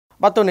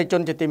បាត់ទូនៃជ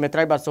នជាទីមេត្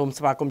រីបាទសូម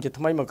ស្វាគមន៍ជា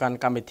ថ្មីមកកាន់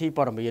កម្មវិធី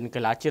ព័ត៌មានកី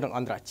ឡាជាតិនិងអ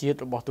ន្តរជាតិ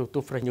របស់ទូ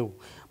រ Fresh News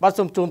បាទ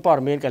សូមជូនព័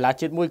ត៌មានកីឡា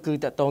ជាតិមួយគឺត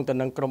កតងទៅ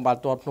នឹងក្រុមបា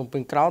ល់ទាត់ភ្នំពេ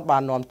ញក្រោនបា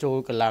ននាំចូល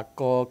កីឡា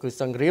ករគឺ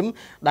សឹងរៀម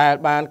ដែល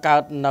បានកើ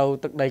តនៅ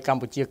ទឹកដីក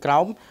ម្ពុជាក្រោ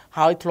ម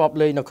ហើយធ្លាប់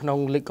លេងនៅក្នុង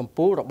លីកកំ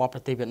ពូលរបស់ប្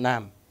រទេសវៀតណា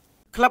ម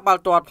ក្លឹបបា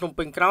ល់ទាត់ភ្នំ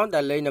ពេញក្រោន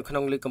ដែលលេងនៅក្នុ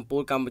ងលីកកំពូ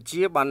លកម្ពុ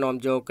ជាបាននាំ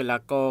យកកីឡា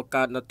ករ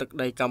កើតនៅទឹក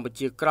ដីកម្ពុ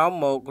ជាក្រោម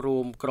មករួ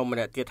មក្រុមម្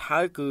នាក់ទៀតហើ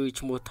យគឺ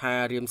ឈ្មោះថា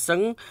រៀមសឹ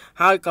ង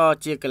ហើយក៏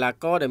ជាកីឡា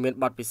ករដែលមាន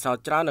បទពិសោធ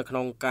ន៍ច្រើននៅក្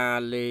នុងការ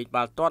លេង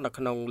បាល់ទាត់នៅ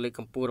ក្នុងលីក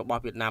កំពូលរប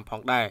ស់វៀតណាមផ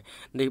ងដែរ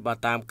នេះបើ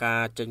តាមកា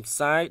រចេញផ្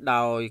សាយ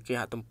ដោយគេ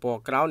ហទំព័រ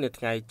ក្រោននៅ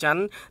ថ្ងៃច័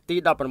ន្ទទី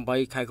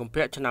18ខែកុម្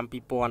ភៈឆ្នាំ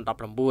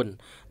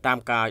2019តាម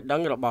ការឲ្យដឹ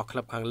ងរបស់ក្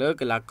លឹបខាងលើ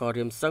កីឡាករ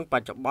រៀមសឹងប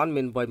ច្ចុប្បន្ន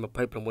មានវ័យ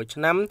26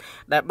ឆ្នាំ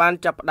ដែលបាន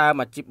ចាប់ផ្ដើម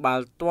អាជីពបា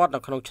ល់ទាត់នៅ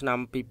ក្នុងឆ្នាំ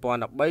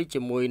2013ជា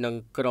មួយនឹង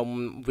ក្រុម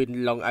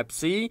Winlong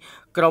FC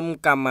ក្រុម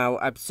Kamau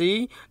FC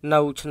នៅ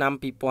ឆ្នាំ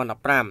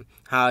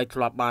2015ហើយធ្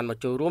លាប់បានមក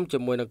ចូលរួមជា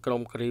មួយនឹងក្រុ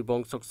មគិរីវ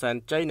ងសុកសែន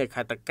ជ័យនៅ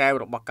ខេត្តតាកែវ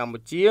របស់កម្ពុ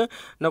ជា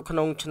នៅក្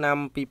នុងឆ្នាំ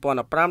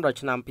2015ដល់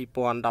ឆ្នាំ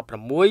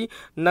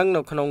2016និង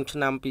នៅក្នុងឆ្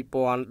នាំ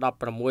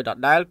2016ដ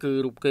ដែលគឺ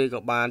រូបគេក៏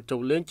បានចូ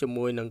លលេងជា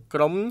មួយនឹងក្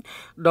រុម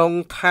ដង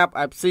ថាប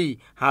FC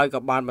ហើយក៏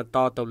បានបន្ត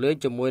ទៅលេង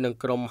ជាមួយនឹង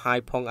ក្រុម Hai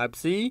Phong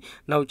FC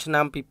នៅឆ្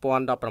នាំ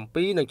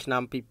2017និងឆ្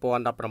នាំ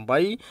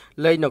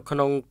2018លេងនៅក្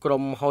នុងក្រុ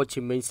ម Ho Chi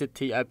Minh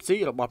City FC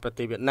របស់ប្រ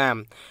ទេសវៀតណាម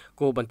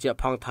គួរបញ្ជាក់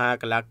ផងថា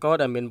កីឡាករ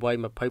ដែលមានវ័យ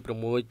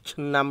26ឆ្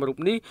នាំរូប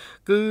នេះ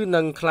គឺ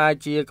នឹងក្លាយ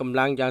ជាកម្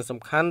លាំងយ៉ាងសំ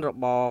ខាន់រ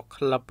បស់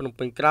ក្លឹបភ្នំ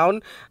ពេញក្រោន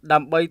ដើ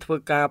ម្បីធ្វើ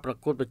ការប្រ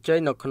កួតប្រជែង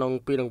នៅក្នុង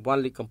ពានរង្វា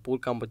ន់លីកកំពូល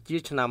កម្ពុជា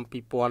ឆ្នាំ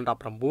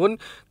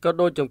2019ក៏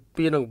ដូចជា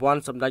ពានរង្វាន់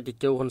សម្ដេចតេ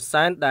ជោហ៊ុន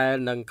សែនដែល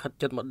នឹងខិត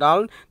ជិតមកដ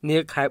ល់នា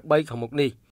ខែ3ខាងមុខនេះ